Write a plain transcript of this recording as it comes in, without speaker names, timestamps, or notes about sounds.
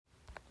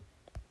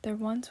There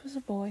once was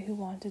a boy who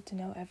wanted to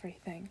know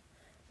everything.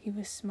 He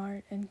was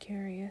smart and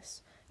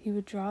curious. He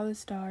would draw the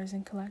stars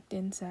and collect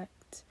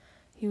insects.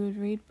 He would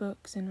read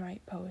books and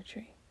write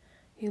poetry.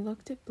 He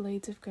looked at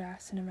blades of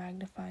grass in a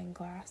magnifying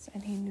glass,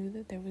 and he knew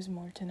that there was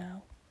more to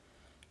know.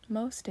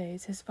 Most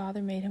days his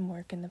father made him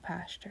work in the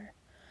pasture.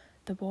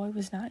 The boy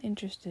was not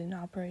interested in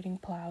operating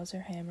plows or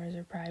hammers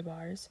or pry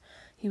bars.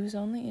 He was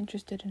only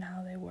interested in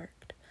how they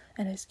worked,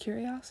 and his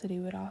curiosity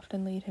would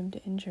often lead him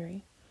to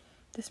injury.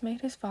 This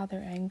made his father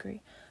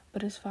angry,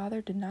 but his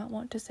father did not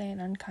want to say an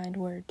unkind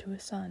word to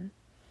his son.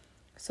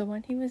 So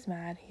when he was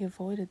mad, he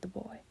avoided the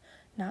boy,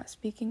 not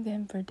speaking to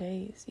him for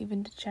days,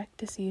 even to check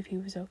to see if he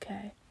was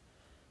okay.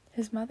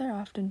 His mother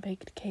often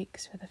baked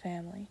cakes for the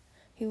family.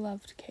 He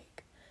loved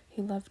cake.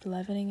 He loved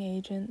leavening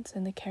agents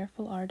and the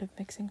careful art of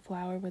mixing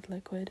flour with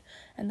liquid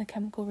and the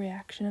chemical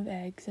reaction of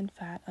eggs and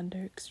fat under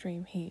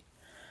extreme heat.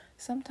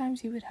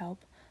 Sometimes he would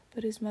help,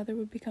 but his mother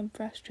would become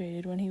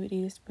frustrated when he would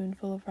eat a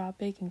spoonful of raw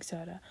baking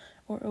soda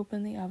or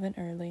open the oven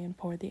early and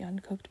pour the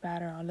uncooked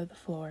batter onto the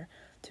floor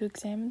to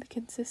examine the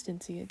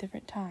consistency at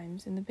different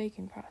times in the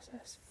baking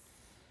process.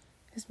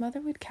 His mother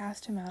would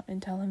cast him out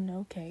and tell him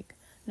no cake,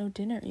 no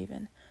dinner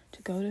even,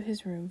 to go to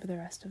his room for the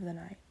rest of the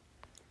night.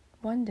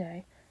 One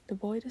day, the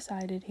boy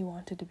decided he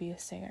wanted to be a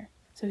singer,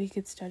 so he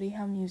could study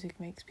how music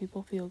makes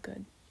people feel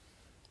good.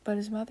 But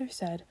his mother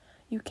said,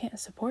 "You can't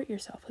support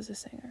yourself as a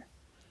singer."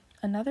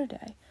 Another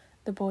day,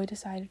 the boy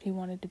decided he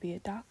wanted to be a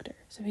doctor,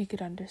 so he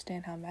could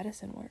understand how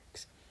medicine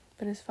works.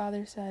 But his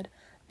father said,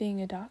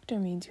 "Being a doctor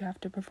means you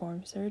have to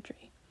perform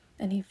surgery,"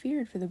 and he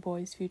feared for the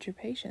boy's future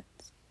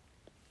patients.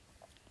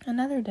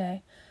 Another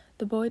day,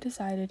 the boy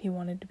decided he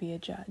wanted to be a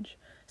judge,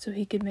 so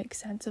he could make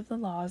sense of the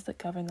laws that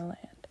govern the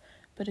land.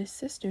 But his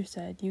sister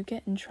said, "You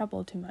get in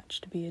trouble too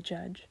much to be a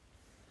judge."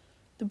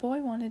 The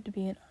boy wanted to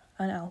be an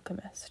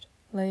alchemist,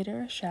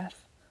 later a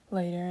chef,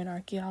 later an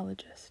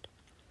archaeologist,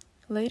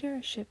 later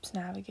a ship's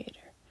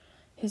navigator.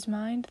 His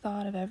mind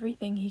thought of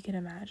everything he could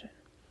imagine.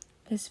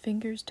 His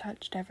fingers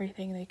touched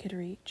everything they could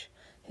reach.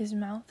 His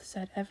mouth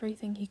said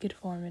everything he could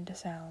form into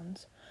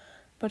sounds.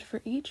 But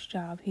for each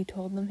job he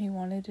told them he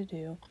wanted to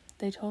do,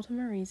 they told him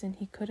a reason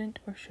he couldn't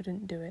or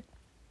shouldn't do it.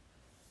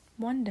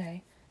 One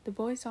day, the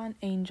boy saw an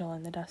angel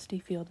in the dusty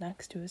field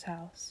next to his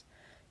house.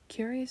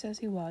 Curious as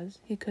he was,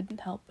 he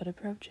couldn't help but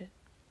approach it.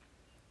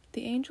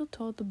 The angel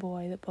told the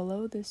boy that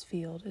below this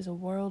field is a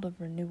world of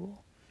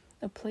renewal,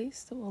 a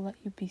place that will let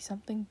you be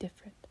something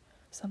different,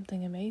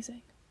 something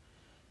amazing.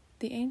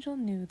 The angel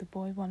knew the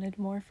boy wanted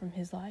more from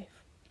his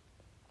life.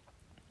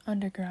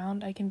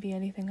 "Underground, I can be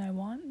anything I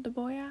want?" the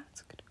boy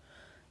asked.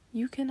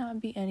 "You cannot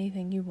be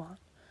anything you want,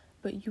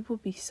 but you will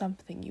be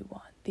something you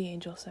want," the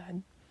angel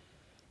said.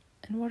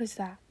 "And what is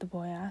that?" the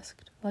boy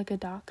asked. "Like a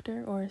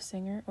doctor or a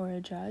singer or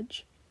a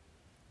judge?"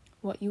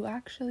 "What you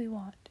actually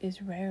want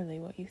is rarely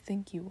what you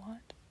think you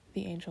want,"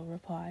 the angel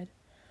replied.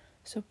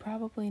 "So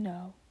probably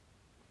no."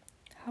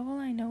 "How will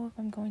I know if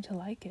I'm going to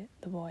like it?"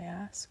 the boy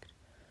asked.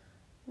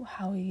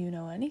 "How will you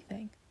know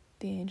anything?"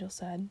 the angel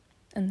said,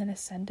 and then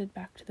ascended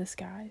back to the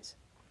skies.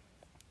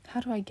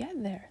 "How do I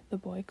get there?" the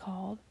boy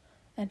called,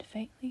 and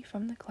faintly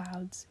from the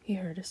clouds he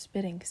heard a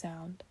spitting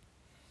sound.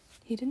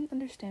 He didn't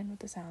understand what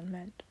the sound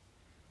meant.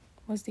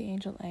 Was the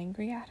angel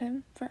angry at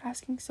him for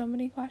asking so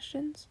many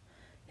questions?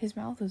 His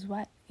mouth was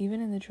wet, even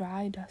in the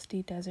dry,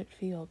 dusty desert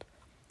field.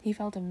 He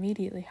felt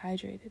immediately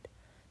hydrated.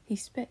 He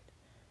spit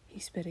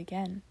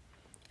again,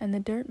 and the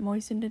dirt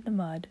moistened into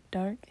mud,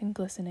 dark and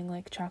glistening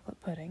like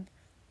chocolate pudding.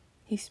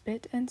 He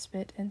spit and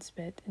spit and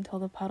spit until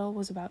the puddle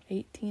was about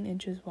 18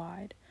 inches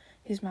wide.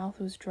 His mouth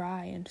was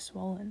dry and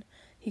swollen.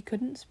 He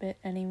couldn't spit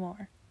any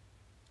more.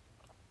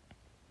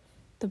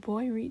 The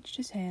boy reached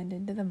his hand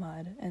into the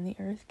mud, and the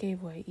earth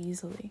gave way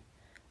easily.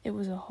 It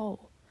was a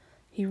hole.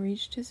 He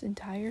reached his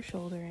entire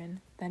shoulder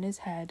in, then his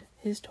head,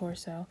 his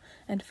torso,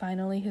 and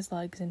finally his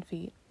legs and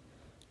feet.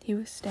 He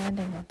was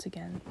standing once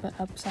again, but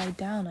upside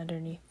down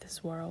underneath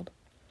this world.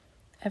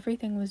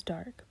 Everything was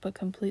dark, but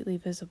completely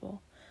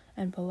visible,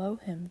 and below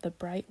him the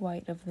bright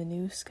white of the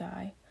new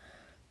sky.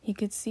 He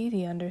could see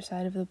the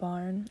underside of the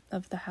barn,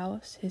 of the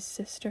house. His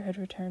sister had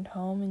returned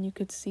home, and you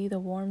could see the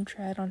warm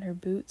tread on her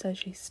boots as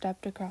she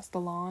stepped across the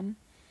lawn.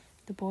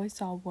 The boy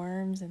saw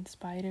worms and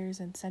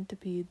spiders and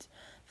centipedes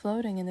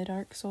floating in the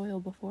dark soil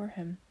before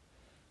him.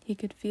 He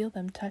could feel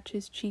them touch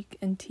his cheek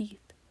and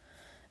teeth,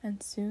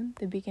 and soon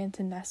they began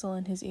to nestle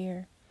in his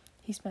ear.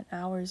 He spent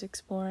hours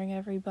exploring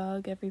every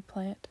bug, every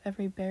plant,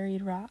 every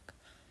buried rock.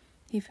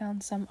 He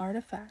found some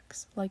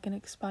artifacts, like an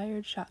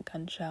expired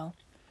shotgun shell,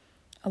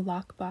 a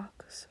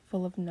lockbox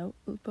full of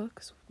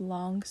notebooks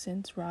long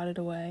since rotted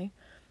away,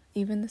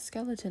 even the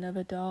skeleton of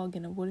a dog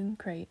in a wooden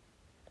crate.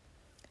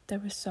 There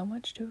was so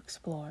much to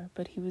explore,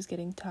 but he was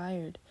getting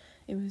tired.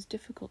 It was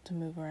difficult to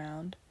move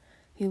around.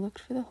 He looked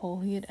for the hole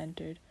he had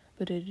entered,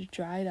 but it had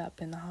dried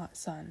up in the hot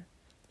sun.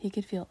 He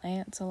could feel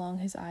ants along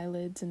his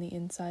eyelids and the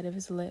inside of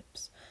his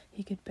lips.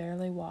 He could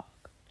barely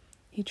walk.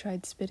 He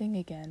tried spitting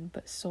again,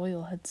 but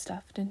soil had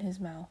stuffed in his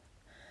mouth.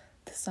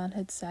 The sun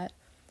had set,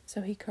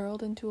 so he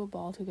curled into a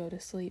ball to go to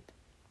sleep.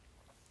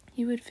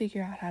 He would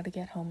figure out how to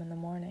get home in the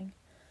morning.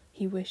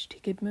 He wished he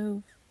could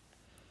move.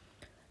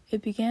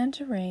 It began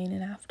to rain,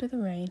 and after the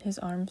rain his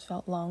arms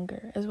felt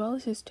longer, as well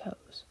as his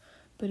toes,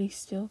 but he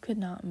still could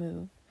not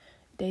move.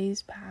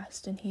 Days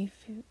passed, and he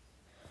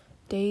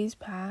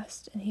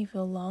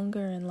felt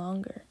longer and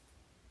longer.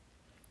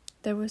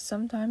 There was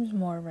sometimes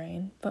more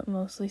rain, but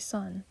mostly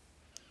sun.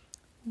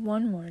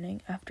 One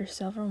morning, after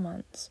several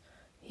months,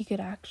 he could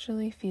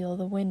actually feel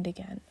the wind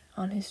again,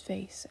 on his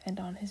face and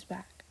on his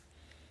back.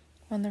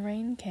 When the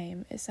rain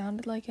came, it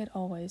sounded like it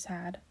always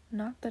had,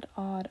 not that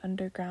odd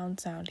underground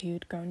sound he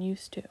had grown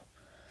used to.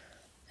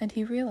 And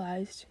he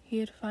realized he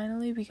had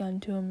finally begun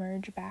to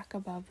emerge back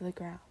above the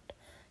ground.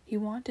 He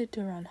wanted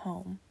to run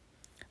home,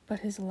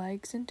 but his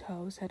legs and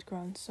toes had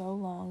grown so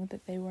long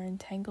that they were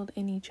entangled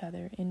in each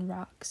other in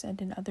rocks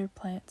and in other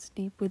plants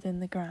deep within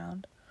the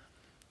ground.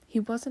 He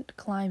wasn't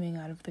climbing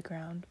out of the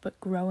ground, but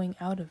growing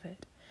out of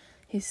it.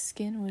 His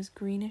skin was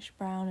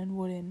greenish-brown and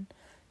wooden.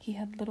 He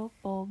had little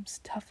bulbs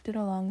tufted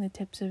along the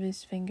tips of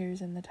his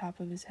fingers and the top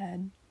of his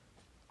head.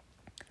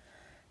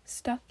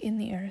 Stuck in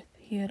the earth,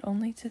 he had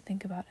only to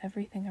think about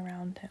everything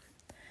around him.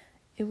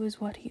 It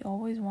was what he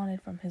always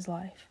wanted from his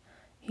life.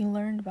 He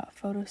learned about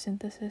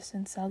photosynthesis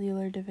and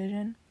cellular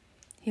division.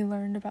 He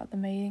learned about the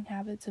mating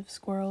habits of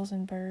squirrels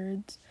and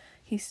birds.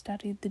 He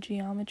studied the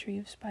geometry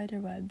of spider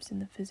webs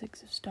and the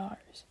physics of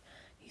stars.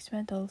 He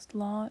spent a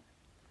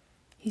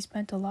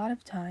lot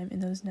of time in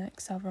those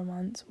next several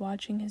months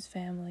watching his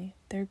family,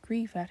 their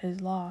grief at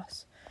his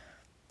loss,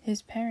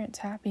 his parents'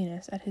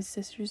 happiness at his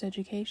sister's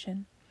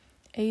education,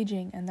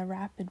 aging and the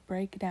rapid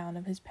breakdown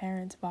of his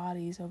parents'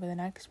 bodies over the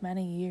next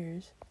many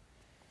years.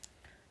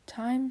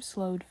 Time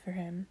slowed for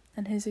him,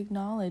 and his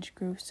knowledge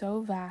grew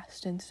so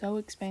vast and so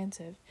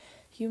expansive,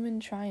 human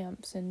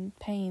triumphs and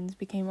pains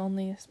became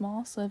only a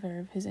small sliver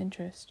of his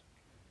interest.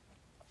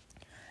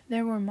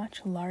 There were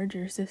much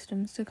larger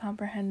systems to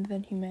comprehend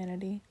than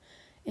humanity.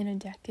 In a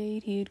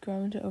decade, he had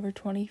grown to over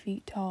 20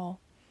 feet tall.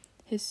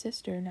 His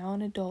sister, now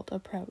an adult,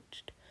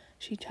 approached.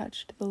 She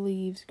touched the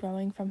leaves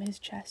growing from his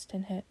chest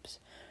and hips.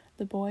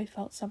 The boy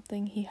felt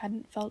something he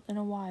hadn't felt in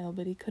a while,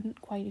 but he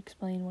couldn't quite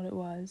explain what it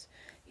was.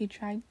 He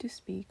tried to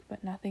speak,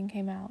 but nothing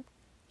came out.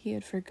 He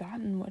had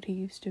forgotten what he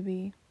used to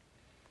be.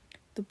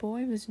 The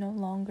boy was no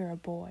longer a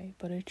boy,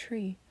 but a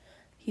tree.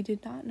 He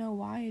did not know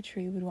why a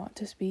tree would want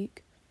to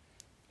speak.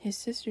 His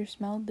sister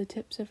smelled the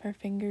tips of her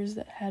fingers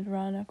that had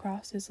run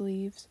across his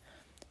leaves.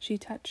 She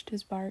touched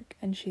his bark,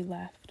 and she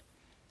left.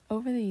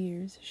 Over the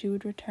years, she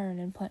would return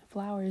and plant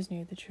flowers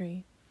near the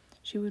tree.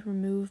 She would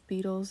remove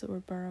beetles that were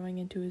burrowing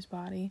into his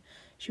body.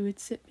 She would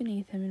sit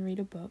beneath him and read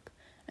a book,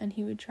 and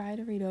he would try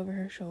to read over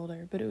her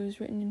shoulder, but it was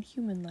written in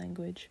human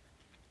language.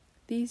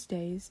 These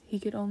days, he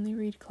could only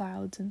read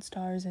clouds and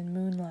stars and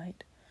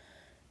moonlight.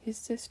 His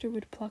sister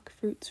would pluck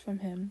fruits from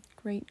him,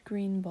 great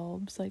green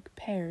bulbs like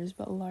pears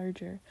but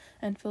larger,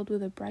 and filled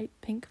with a bright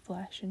pink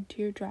flesh and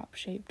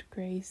teardrop-shaped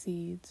gray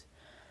seeds.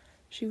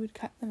 She would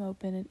cut them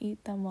open and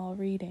eat them while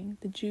reading,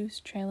 the juice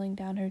trailing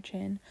down her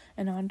chin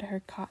and onto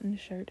her cotton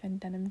shirt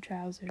and denim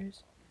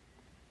trousers.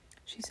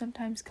 She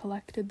sometimes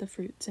collected the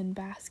fruits in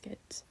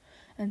baskets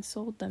and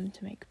sold them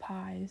to make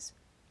pies.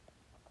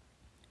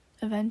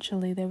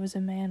 Eventually there was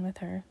a man with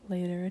her,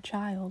 later a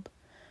child.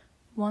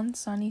 One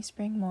sunny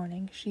spring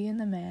morning, she and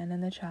the man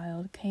and the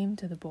child came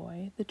to the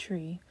boy, the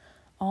tree,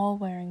 all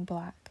wearing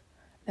black.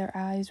 Their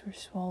eyes were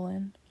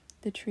swollen.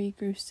 The tree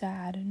grew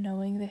sad,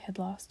 knowing they had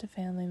lost a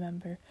family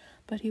member,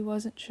 but he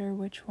wasn't sure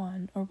which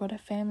one, or what a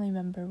family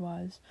member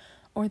was,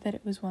 or that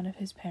it was one of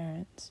his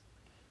parents.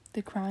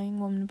 The crying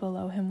woman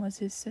below him was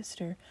his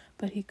sister,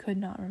 but he could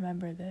not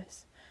remember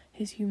this.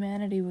 His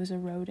humanity was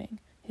eroding,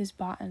 his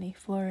botany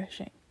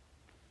flourishing.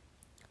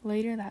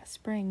 Later that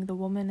spring, the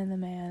woman and the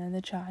man and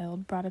the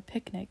child brought a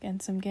picnic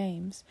and some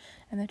games,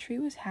 and the tree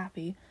was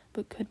happy,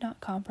 but could not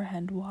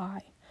comprehend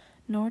why,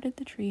 nor did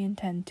the tree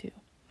intend to.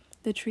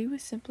 The tree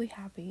was simply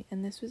happy,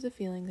 and this was a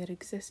feeling that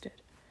existed.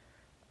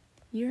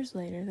 Years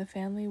later, the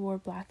family wore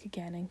black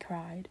again and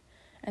cried,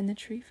 and the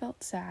tree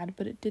felt sad,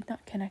 but it did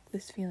not connect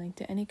this feeling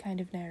to any kind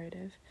of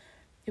narrative.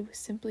 It was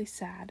simply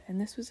sad, and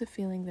this was a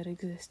feeling that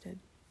existed.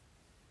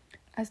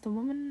 As the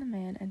woman and the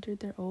man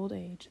entered their old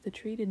age, the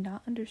tree did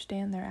not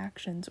understand their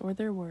actions or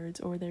their words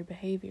or their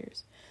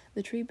behaviors.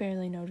 The tree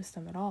barely noticed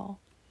them at all.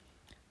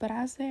 But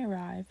as they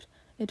arrived,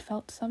 it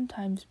felt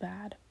sometimes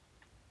bad.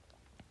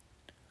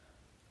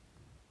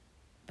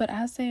 But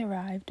as they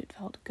arrived, it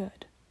felt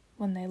good.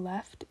 When they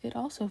left, it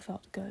also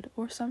felt good,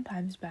 or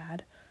sometimes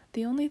bad.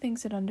 The only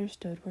things it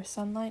understood were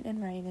sunlight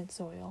and rain and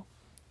soil.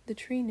 The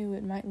tree knew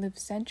it might live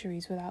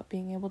centuries without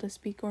being able to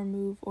speak or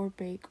move or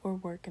bake or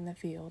work in the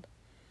field.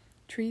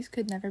 Trees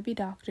could never be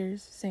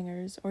doctors,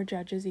 singers, or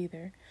judges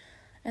either,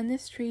 and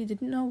this tree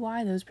didn't know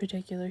why those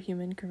particular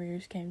human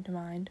careers came to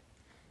mind,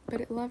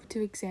 but it loved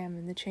to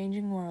examine the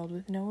changing world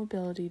with no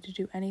ability to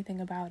do anything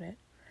about it.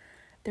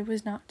 There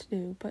was naught to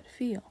do but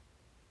feel.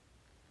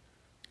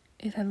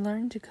 It had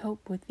learned to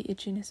cope with the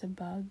itchiness of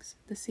bugs,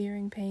 the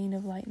searing pain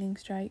of lightning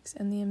strikes,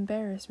 and the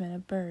embarrassment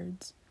of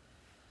birds.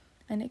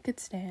 And it could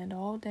stand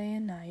all day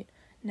and night,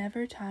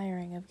 never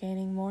tiring of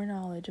gaining more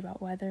knowledge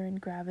about weather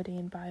and gravity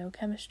and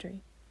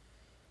biochemistry.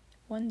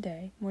 One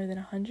day, more than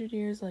 100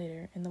 years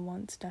later, in the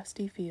once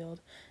dusty field,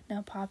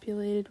 now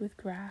populated with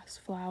grass,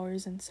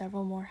 flowers, and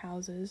several more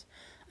houses,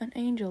 an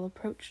angel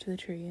approached the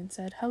tree and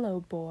said,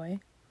 "Hello, boy."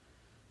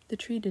 The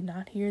tree did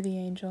not hear the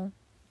angel.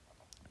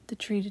 The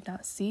tree did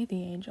not see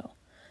the angel.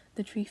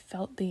 The tree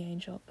felt the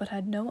angel, but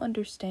had no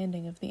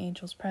understanding of the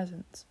angel's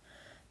presence.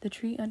 The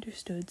tree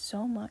understood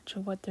so much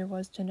of what there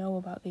was to know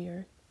about the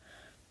earth.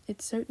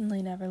 It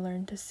certainly never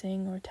learned to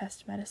sing or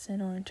test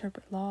medicine or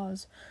interpret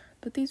laws,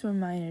 but these were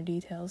minor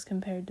details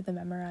compared to the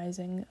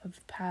memorizing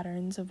of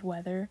patterns of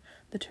weather,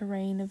 the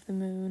terrain of the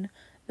moon,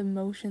 the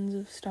motions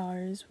of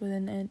stars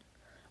within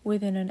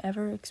an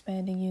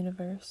ever-expanding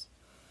universe.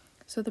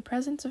 So the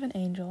presence of an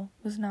angel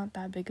was not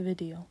that big of a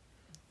deal.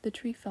 The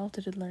tree felt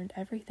it had learned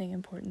everything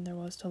important there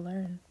was to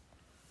learn.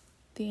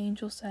 The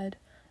angel said,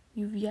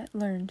 "You've yet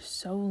learned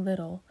so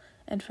little,"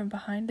 and from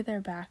behind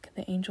their back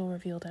the angel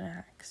revealed an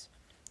axe.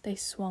 They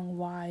swung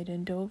wide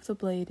and dove the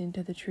blade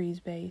into the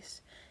tree's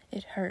base.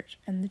 It hurt,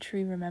 and the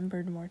tree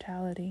remembered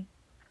mortality.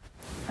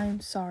 "I am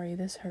sorry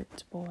this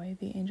hurts, boy,"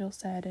 the angel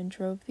said, and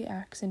drove the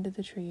axe into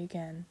the tree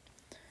again.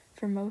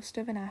 For most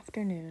of an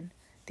afternoon,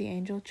 the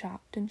angel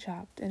chopped, and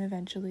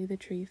eventually the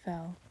tree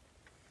fell.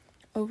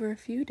 Over a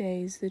few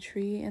days, the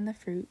tree and the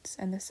fruits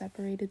and the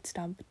separated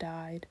stump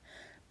died,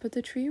 but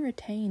the tree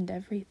retained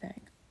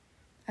everything.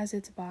 As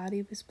its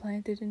body was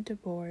planted into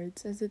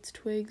boards, as its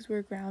twigs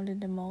were ground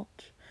into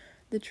mulch,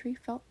 the tree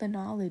felt the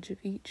knowledge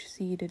of each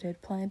seed it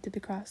had planted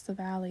across the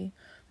valley,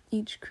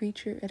 each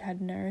creature it had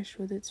nourished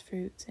with its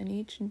fruits, and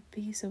each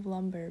piece of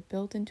lumber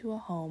built into a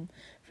home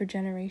for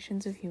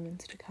generations of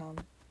humans to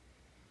come.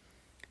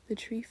 The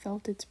tree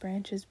felt its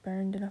branches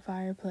burned in a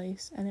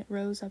fireplace, and it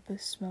rose up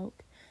as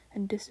smoke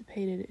and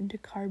dissipated into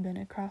carbon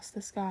across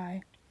the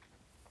sky,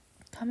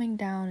 coming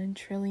down in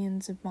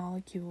trillions of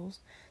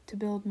molecules to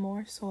build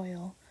more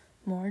soil,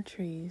 more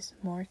trees,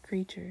 more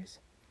creatures.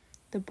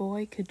 The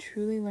boy could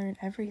truly learn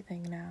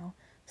everything now,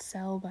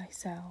 cell by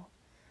cell.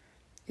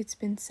 It's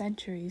been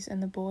centuries,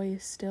 and the boy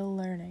is still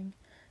learning.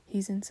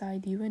 He's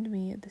inside you and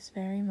me at this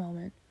very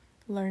moment,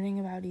 learning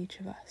about each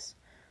of us.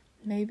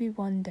 Maybe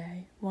one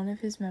day, one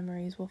of his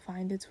memories will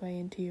find its way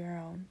into your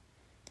own.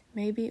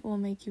 Maybe it will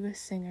make you a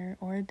singer,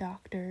 or a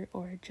doctor,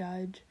 or a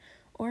judge,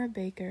 or a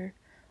baker,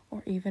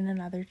 or even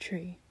another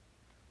tree.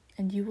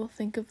 And you will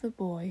think of the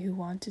boy who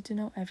wanted to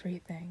know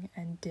everything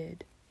and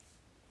did.